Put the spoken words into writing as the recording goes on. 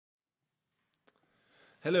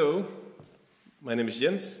Hello, my name is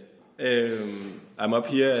Jens. I'm up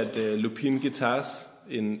here at Lupin Guitars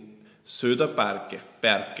in Söderberge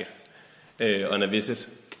on a visit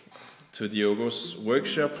to Diogo's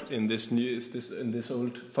workshop in this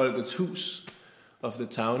old Folkets Hus of the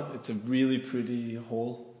town. It's a really pretty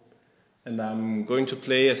hall, and I'm going to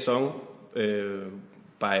play a song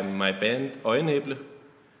by my band Øjenæble,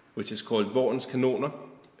 which is called Rens Kanoner,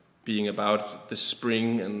 being about the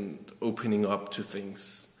spring and opening up to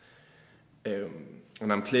things.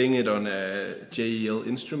 And I'm playing it on a JEL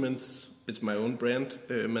Instruments. It's my own brand,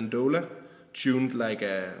 mandola, tuned like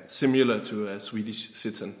similar to a Swedish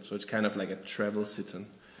sitar. So it's kind of like a travel sitar,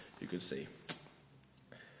 you could say.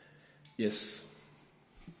 Yes,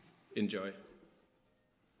 enjoy.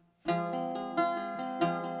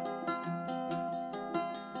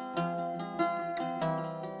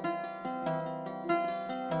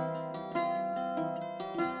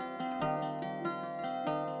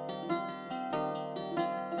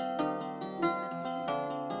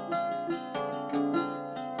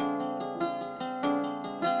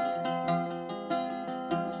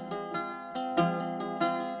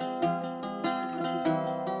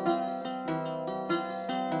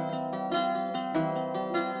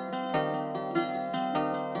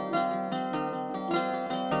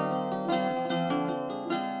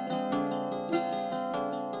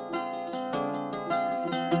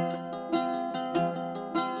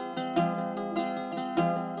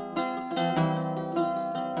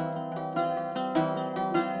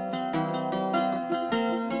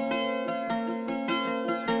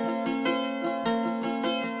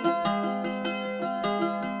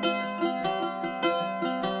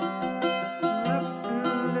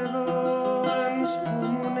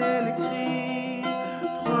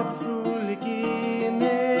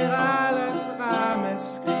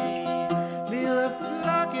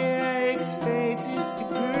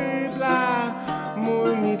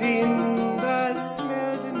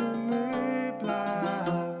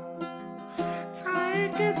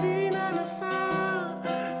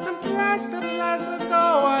 Plaster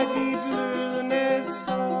over de blødende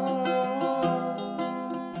sår.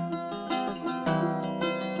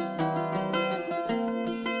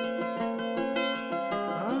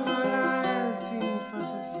 Og holder alting for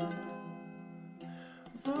sig selv.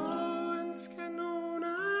 Vågens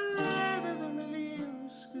kanoner lavede med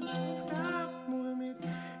livsskyld, skarpt mod mit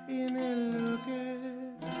indelukke.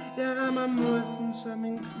 Jeg rammer mosen som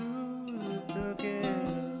en kludedukke.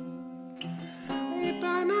 I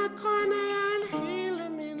bund og grund er jeg en helt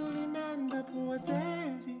almindelig mand, der bruger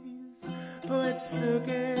davis på et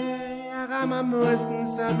sukke. Jeg rammer mosen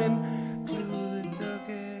som en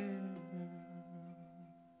kludedukke.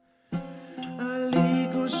 Og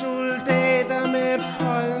Lego-soldater med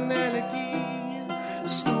pollenallergi,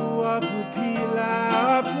 store pupiller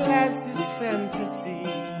og plastisk fantasi,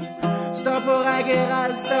 står på række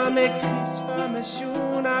rædser med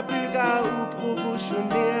krigsformationer, bygger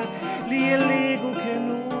uproportioneret lige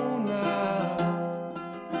Lego-kanoner.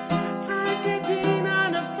 Træk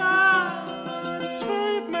gardinerne for,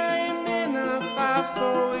 svøb mig i minder fra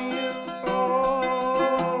forrige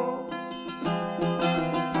forår.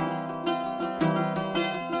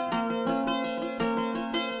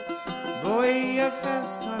 Hvor jeg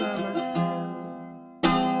fastholder mig selv.